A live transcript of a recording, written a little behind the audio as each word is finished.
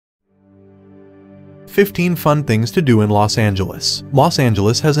15 Fun Things to Do in Los Angeles. Los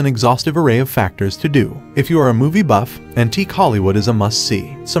Angeles has an exhaustive array of factors to do. If you are a movie buff, antique Hollywood is a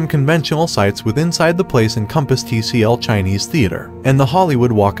must-see. Some conventional sites with inside the place encompass TCL Chinese Theatre, and the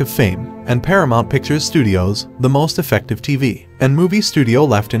Hollywood Walk of Fame, and Paramount Pictures Studios, the most effective TV and movie studio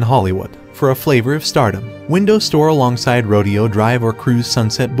left in Hollywood. For a flavor of stardom, window store alongside Rodeo Drive or cruise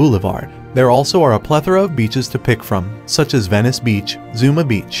Sunset Boulevard. There also are a plethora of beaches to pick from, such as Venice Beach, Zuma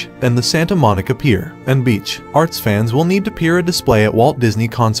Beach, and the Santa Monica Pier and Beach. Arts fans will need to peer a display at Walt Disney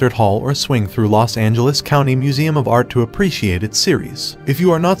Concert Hall or swing through Los Angeles County Museum of Art to appreciate its series. If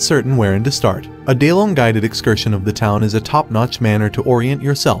you are not certain wherein to start, a daylong guided excursion of the town is a top-notch manner to orient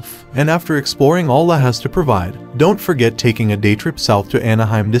yourself. And after exploring all that has to provide, don't forget taking a day trip south to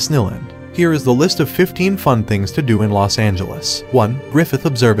Anaheim-Disneyland. Here is the list of 15 fun things to do in Los Angeles. 1. Griffith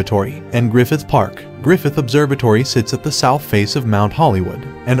Observatory and Griffith Park. Griffith Observatory sits at the south face of Mount Hollywood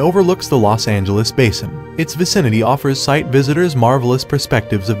and overlooks the Los Angeles basin. Its vicinity offers site visitors marvelous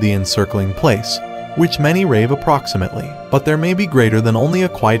perspectives of the encircling place, which many rave approximately, but there may be greater than only a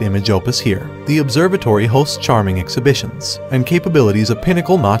quiet image opus here. The observatory hosts charming exhibitions and capabilities a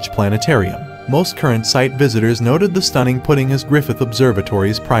pinnacle-notch planetarium. Most current site visitors noted the stunning pudding as Griffith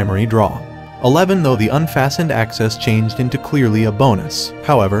Observatory's primary draw. 11 Though the unfastened access changed into clearly a bonus.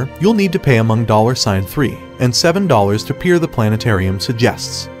 However, you'll need to pay among $3 and $7 to peer the planetarium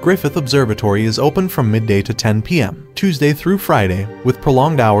suggests. Griffith Observatory is open from midday to 10 p.m. Tuesday through Friday, with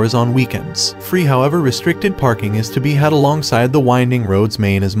prolonged hours on weekends. Free, however, restricted parking is to be had alongside the winding road's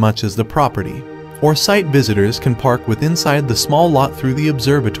main as much as the property, or site visitors can park with inside the small lot through the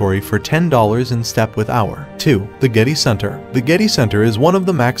observatory for $10 in step with hour. 2. The Getty Center. The Getty Center is one of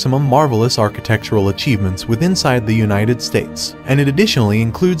the maximum marvelous architectural achievements with inside the United States, and it additionally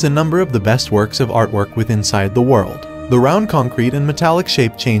includes a number of the best works of artwork with inside the world. The round concrete and metallic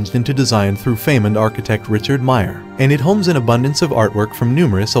shape changed into design through famed architect Richard Meyer, and it homes an abundance of artwork from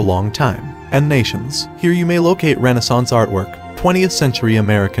numerous a long time and nations. Here you may locate Renaissance artwork, 20th century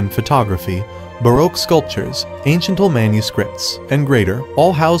American photography, Baroque sculptures, ancient manuscripts, and greater,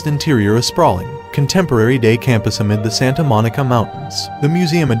 all housed interior a sprawling, contemporary day campus amid the Santa Monica Mountains. The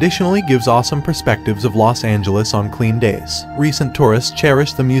museum additionally gives awesome perspectives of Los Angeles on clean days. Recent tourists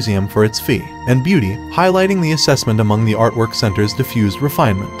cherish the museum for its fee and beauty, highlighting the assessment among the artwork center's diffused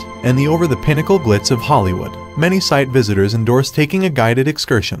refinement and the over-the-pinnacle glitz of Hollywood. Many site visitors endorse taking a guided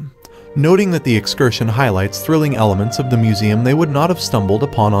excursion, noting that the excursion highlights thrilling elements of the museum they would not have stumbled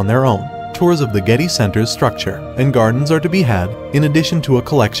upon on their own. Tours of the Getty Center's structure and gardens are to be had, in addition to a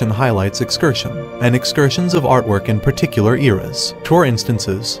collection highlights excursion and excursions of artwork in particular eras. Tour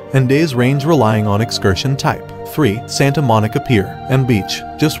instances and days range relying on excursion type. 3. Santa Monica Pier and Beach.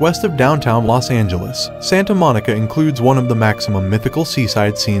 Just west of downtown Los Angeles, Santa Monica includes one of the maximum mythical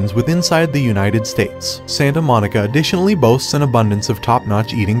seaside scenes with inside the United States. Santa Monica additionally boasts an abundance of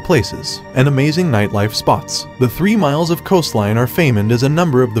top-notch eating places and amazing nightlife spots. The 3 miles of coastline are famed as a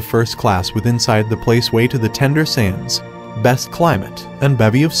number of the first class with inside the place way to the tender sands, best climate, and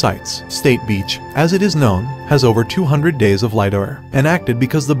bevy of sights. State Beach, as it is known, has over 200 days of light air, enacted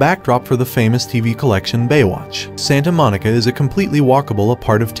because the backdrop for the famous TV collection Baywatch. Santa Monica is a completely walkable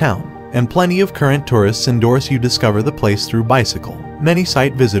part of town, and plenty of current tourists endorse you discover the place through bicycle. Many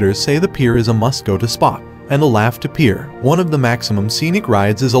site visitors say the pier is a must-go-to spot, and a laugh to pier. One of the maximum scenic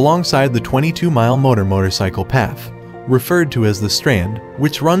rides is alongside the 22-mile motorcycle path, referred to as the Strand,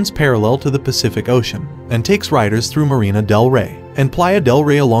 which runs parallel to the Pacific Ocean and takes riders through Marina del Rey and Playa del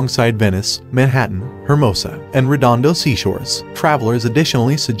Rey alongside Venice, Manhattan, Hermosa, and Redondo seashores. Travelers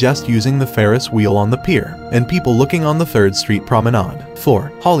additionally suggest using the Ferris wheel on the pier and people looking on the 3rd Street Promenade.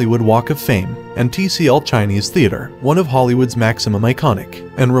 4. Hollywood Walk of Fame and TCL Chinese Theatre. One of Hollywood's maximum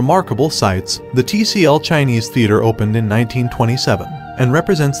iconic and remarkable sites, the TCL Chinese Theatre opened in 1927 and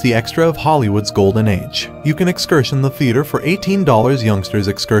represents the extra of Hollywood's golden age. You can excursion the theater for $18. Youngsters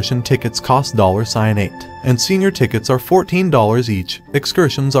excursion tickets cost $8, and senior tickets are $14 each.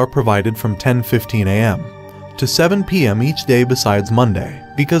 Excursions are provided from 10:15 a.m. to 7 p.m. each day besides Monday.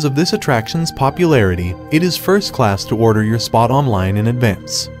 Because of this attraction's popularity, it is first class to order your spot online in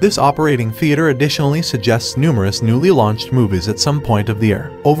advance. This operating theater additionally suggests numerous newly launched movies at some point of the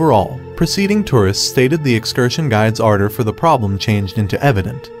year. Overall, preceding tourists stated the excursion guide's ardor for the problem changed into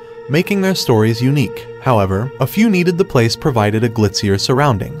evident, making their stories unique. However, a few needed the place provided a glitzier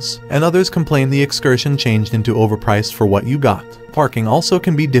surroundings, and others complained the excursion changed into overpriced for what you got. Parking also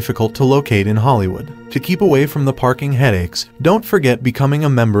can be difficult to locate in Hollywood. To keep away from the parking headaches, don't forget becoming a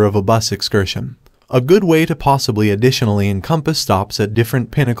member of a bus excursion. a good way to possibly additionally encompass stops at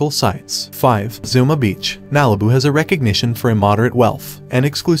different pinnacle sites. 5. Zuma Beach. Malibu has a recognition for immoderate wealth and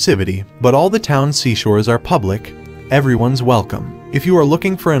exclusivity, but all the town's seashores are public. Everyone's welcome. If you are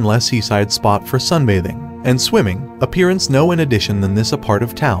looking for an less seaside spot for sunbathing and swimming, appearance no in addition than this a part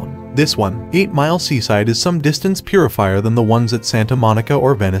of town. This 8-mile seaside is some distance purifier than the ones at Santa Monica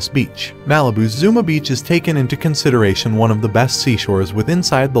or Venice Beach. Malibu's Zuma Beach is taken into consideration one of the best seashores with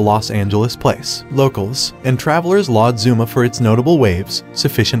inside the Los Angeles place. Locals and travelers laud Zuma for its notable waves,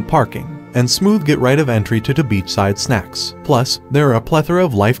 sufficient parking, and smooth get-right of entry to beachside snacks. Plus, there are a plethora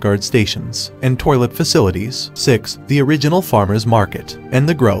of lifeguard stations and toilet facilities. 6. The original Farmers Market and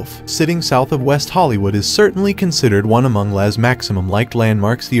the Grove. Sitting south of West Hollywood is certainly considered one among Les maximum-liked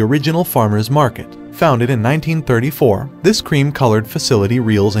landmarks. The original Farmers Market, founded in 1934, this cream-colored facility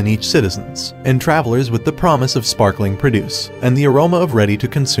reels in each citizens and travelers with the promise of sparkling produce and the aroma of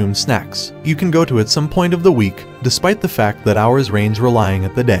ready-to-consume snacks. You can go to it some point of the week, despite the fact that hours range relying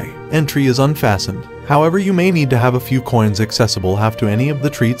at the day. Entry is unfastened. However, you may need to have a few coins accessible have to any of the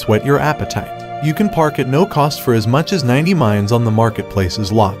treats whet your appetite. You can park at no cost for as much as 90 mines on the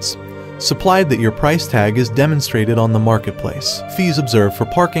marketplace's lots, supplied that your price tag is demonstrated on the marketplace. Fees observed for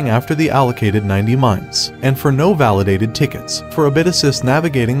parking after the allocated 90 mines, and for no validated tickets. For a bit assist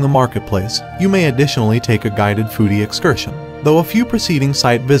navigating the marketplace, you may additionally take a guided foodie excursion. Though a few preceding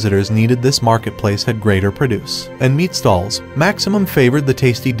site visitors needed, this marketplace had greater produce and meat stalls. Maximum favored the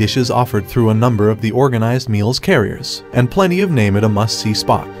tasty dishes offered through a number of the organized meals carriers, and plenty of name it a must-see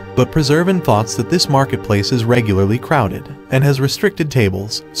spot. But preserve in thoughts that this marketplace is regularly crowded and has restricted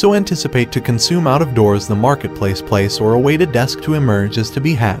tables, so anticipate to consume out of doors the marketplace place or await a desk to emerge as to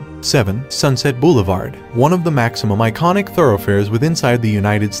be had. 7. Sunset Boulevard. One of the maximum iconic thoroughfares within the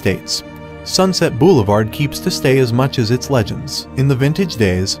United States. Sunset Boulevard keeps to stay as much as its legends. In the vintage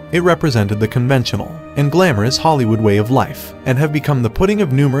days, it represented the conventional and glamorous Hollywood way of life, and have become the pudding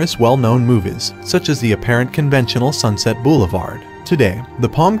of numerous well-known movies, such as the apparent conventional Sunset Boulevard. Today, the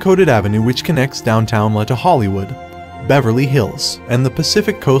palm-coated avenue which connects downtown to Hollywood, Beverly Hills, and the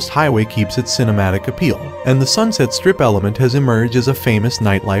Pacific Coast Highway keeps its cinematic appeal, and the Sunset Strip element has emerged as a famous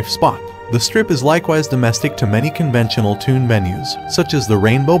nightlife spot. The Strip is likewise domestic to many conventional tune venues, such as the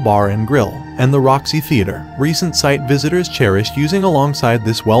Rainbow Bar and Grill and the Roxy Theater. Recent site visitors cherished using alongside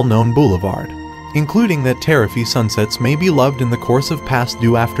this well-known boulevard, including that terrific sunsets may be loved in the course of past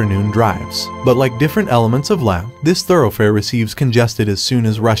due afternoon drives. But like different elements of this thoroughfare receives congested as soon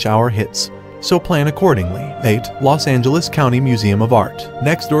as rush hour hits, so plan accordingly. 8. Los Angeles County Museum of Art.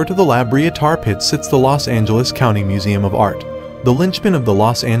 Next door to the La Brea Tar Pit sits the Los Angeles County Museum of Art, the linchpin of the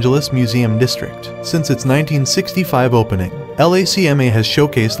Los Angeles Museum District. Since its 1965 opening, LACMA has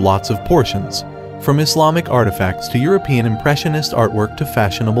showcased lots of portions, from Islamic artifacts to European Impressionist artwork to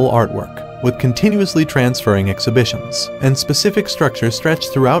fashionable artwork, with continuously transferring exhibitions and specific structures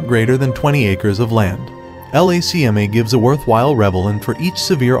stretched throughout greater than 20 acres of land. LACMA gives a worthwhile revel in for each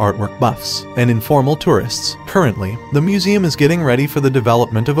severe artwork buffs and informal tourists. Currently, the museum is getting ready for the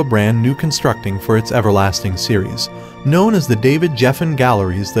development of a brand new constructing for its Everlasting series, known as the David Geffen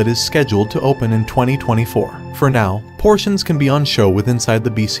Galleries, that is scheduled to open in 2024. For now, portions can be on show with inside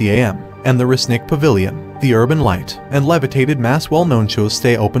the BCAM and the Resnick Pavilion. The Urban Light and Levitated Mass well-known shows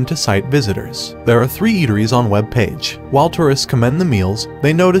stay open to site visitors. There are 3 eateries on web page. While tourists commend the meals,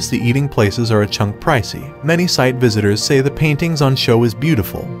 they notice the eating places are a chunk pricey. Many site visitors say the paintings on show is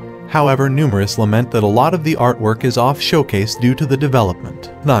beautiful. However, numerous lament that a lot of the artwork is off showcase due to the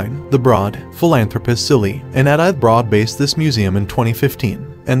development. 9. The Broad. Philanthropist Silly and Edith Broad based this museum in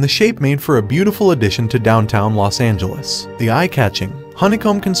 2015, and the shape made for a beautiful addition to downtown Los Angeles. The eye-catching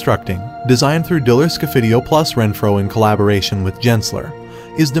honeycomb constructing, designed through Diller Scofidio plus Renfro in collaboration with Gensler,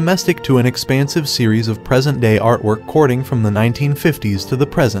 is domestic to an expansive series of present-day artwork courting from the 1950s to the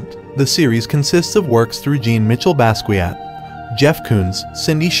present. The series consists of works through Jean Mitchell Basquiat, Jeff Koons,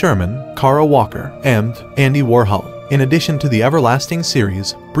 Cindy Sherman, Kara Walker, and Andy Warhol. In addition to the Everlasting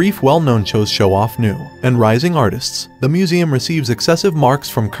series, brief well-known shows show off new and rising artists. The museum receives excessive marks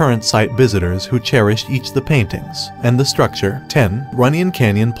from current site visitors who cherished each the paintings and the structure. 10. Runyon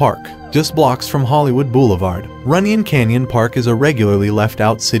Canyon Park. Just blocks from Hollywood Boulevard, Runyon Canyon Park is a regularly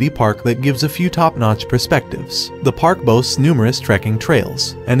left-out city park that gives a few top-notch perspectives. The park boasts numerous trekking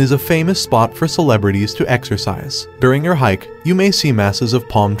trails and is a famous spot for celebrities to exercise. During your hike, you may see masses of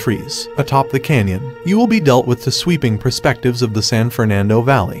palm trees. Atop the canyon, you will be dealt with the sweeping perspectives of the San Fernando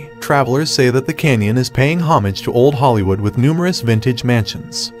Valley. Travelers say that the canyon is paying homage to old Hollywood with numerous vintage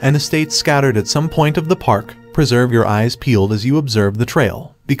mansions and estates scattered at some point of the park. Preserve your eyes peeled as you observe the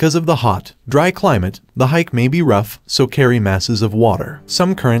trail, Because of the hot, dry climate, the hike may be rough, so carry masses of water.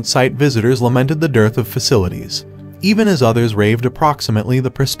 Some current site visitors lamented the dearth of facilities, even as others raved approximately the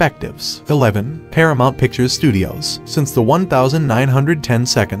perspectives. 11. Paramount Pictures Studios. Since the 1910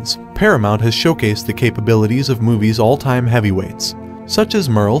 seconds, Paramount has showcased the capabilities of movies' all-time heavyweights, such as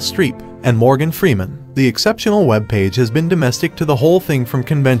Meryl Streep and Morgan Freeman. The exceptional webpage has been domestic to the whole thing, from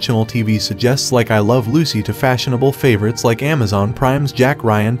conventional TV suggests like I Love Lucy to fashionable favorites like Amazon Prime's Jack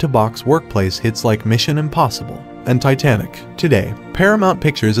Ryan to box workplace hits like Mission Impossible and Titanic. Today, Paramount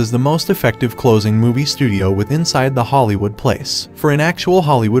Pictures is the most effective closing movie studio with Inside the Hollywood Place. For an actual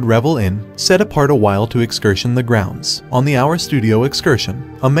Hollywood revel in, set apart a while to excursion the grounds. On the Our Studio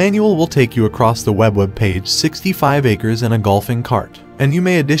Excursion, a manual will take you across the web page 65 acres and a golfing cart. And you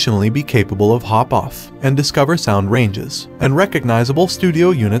may additionally be capable of hop off and discover sound ranges and recognizable studio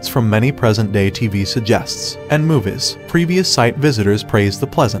units from many present-day TV suggests and movies. Previous site visitors praised the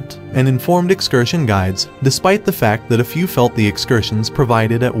pleasant and informed excursion guides, despite the fact that a few felt the excursions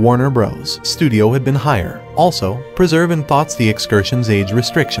provided at Warner Bros. Studio had been higher. Also, preserve in thoughts the excursion's age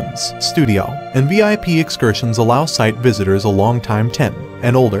restrictions. Studio and VIP excursions allow site visitors a long time 10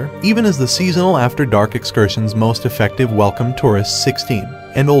 and older, even as the seasonal after dark excursion's most effective welcome tourists 16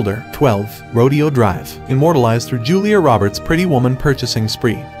 and older. 12. Rodeo Drive. Immortalized through Julia Roberts' Pretty Woman purchasing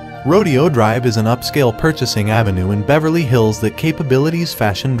spree, Rodeo Drive is an upscale purchasing avenue in Beverly Hills that capabilities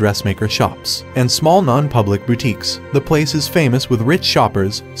fashion dressmaker shops and small non-public boutiques. The place is famous with rich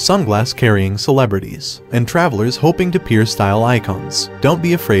shoppers, sunglass-carrying celebrities, and travelers hoping to peer style icons. Don't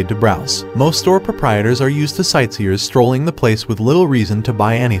be afraid to browse. Most store proprietors are used to sightseers strolling the place with little reason to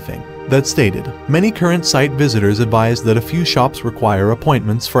buy anything. That stated, many current site visitors advise that a few shops require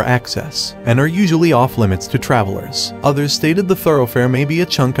appointments for access and are usually off limits to travelers. Others stated the thoroughfare may be a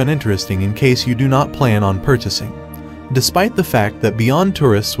chunk uninteresting in case you do not plan on purchasing, despite the fact that beyond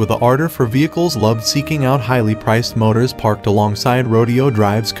tourists with an ardor for vehicles loved seeking out highly priced motors parked alongside Rodeo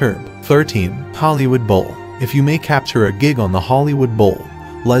Drive's curb. 13. Hollywood Bowl. If you may capture a gig on the Hollywood Bowl,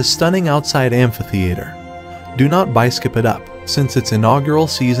 Les stunning outside amphitheater, do not byskip it up. Since its inaugural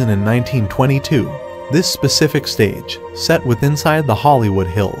season in 1922, this specific stage, set with inside the Hollywood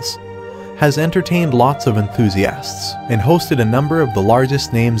Hills, has entertained lots of enthusiasts and hosted a number of the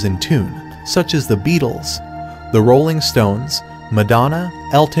largest names in tune, such as the Beatles, the Rolling Stones, Madonna,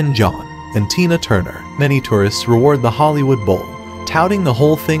 Elton John, and Tina Turner. Many tourists reward the Hollywood Bowl, touting the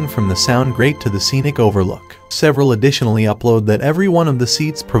whole thing from the sound great to the scenic overlook. Several additionally upload that every one of the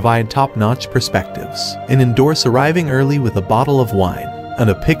seats provide top-notch perspectives and endorse arriving early with a bottle of wine and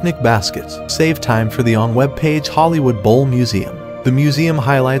a picnic basket. Save time for the on-web page Hollywood Bowl Museum. The museum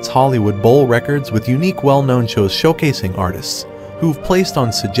highlights Hollywood Bowl records with unique well-known shows showcasing artists who've placed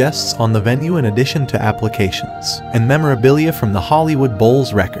on suggests on the venue, in addition to applications and memorabilia from the Hollywood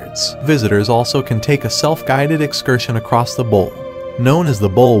Bowl's records. Visitors also can take a self-guided excursion across the bowl, known as the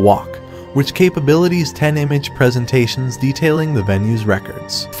Bowl Walk, which capabilities 10 image presentations detailing the venue's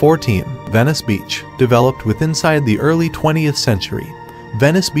records. 14. Venice Beach. Developed with inside the early 20th century,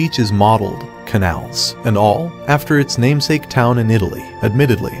 Venice Beach is modeled, canals and all, after its namesake town in Italy.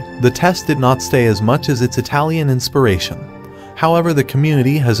 Admittedly, the test did not stay as much as its Italian inspiration. However, the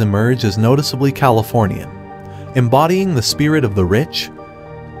community has emerged as noticeably Californian, embodying the spirit of the rich,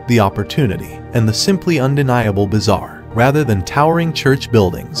 the opportunity, and the simply undeniable bizarre. Rather than towering church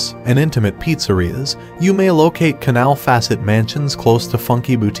buildings and intimate pizzerias, you may locate canal facet mansions close to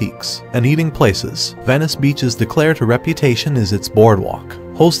funky boutiques and eating places. Venice Beach's declared reputation is its boardwalk,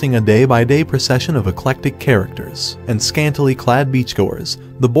 hosting a day-by-day procession of eclectic characters and scantily clad beachgoers.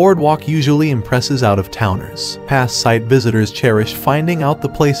 The boardwalk usually impresses out-of-towners. Past site visitors cherish finding out the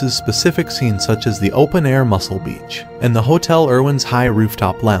place's specific scenes, such as the open-air Muscle Beach and the Hotel Irwin's high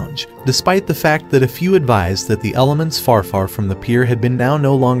rooftop lounge, despite the fact that a few advised that the elements far from the pier had been now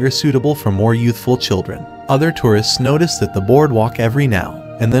no longer suitable for more youthful children. Other tourists notice that the boardwalk every now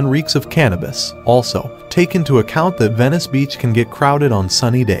and then reeks of cannabis. Also, take into account that Venice Beach can get crowded on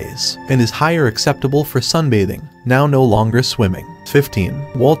sunny days and is higher acceptable for sunbathing, now no longer swimming.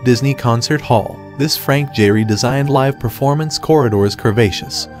 15. Walt Disney Concert Hall. This Frank Gehry designed live performance corridor's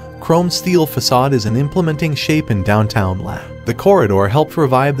curvaceous, chrome steel facade is an implementing shape in downtown La. The corridor helped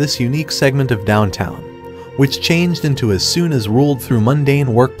revive this unique segment of downtown, which changed into as soon as ruled through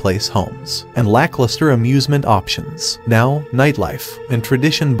mundane workplace homes and lackluster amusement options. Now, nightlife and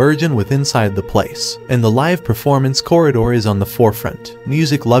tradition burgeon with inside the place, and the live performance corridor is on the forefront.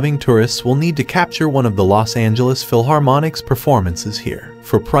 Music-loving tourists will need to capture one of the Los Angeles Philharmonic's performances here.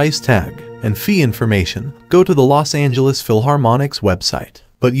 For price tag and fee information, go to the Los Angeles Philharmonic's website.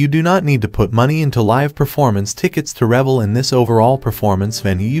 But you do not need to put money into live performance tickets to revel in this overall performance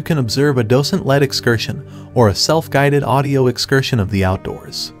venue. You can observe a docent-led excursion or a self-guided audio excursion of the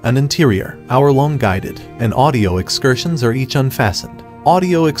outdoors. An interior, hour-long guided, and audio excursions are each unfastened.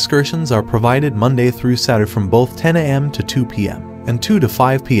 Audio excursions are provided Monday through Saturday from both 10 a.m. to 2 p.m. and 2 to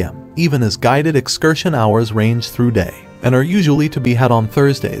 5 p.m., even as guided excursion hours range through day, and are usually to be had on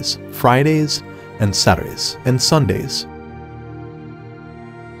Thursdays, Fridays, and Saturdays, and Sundays.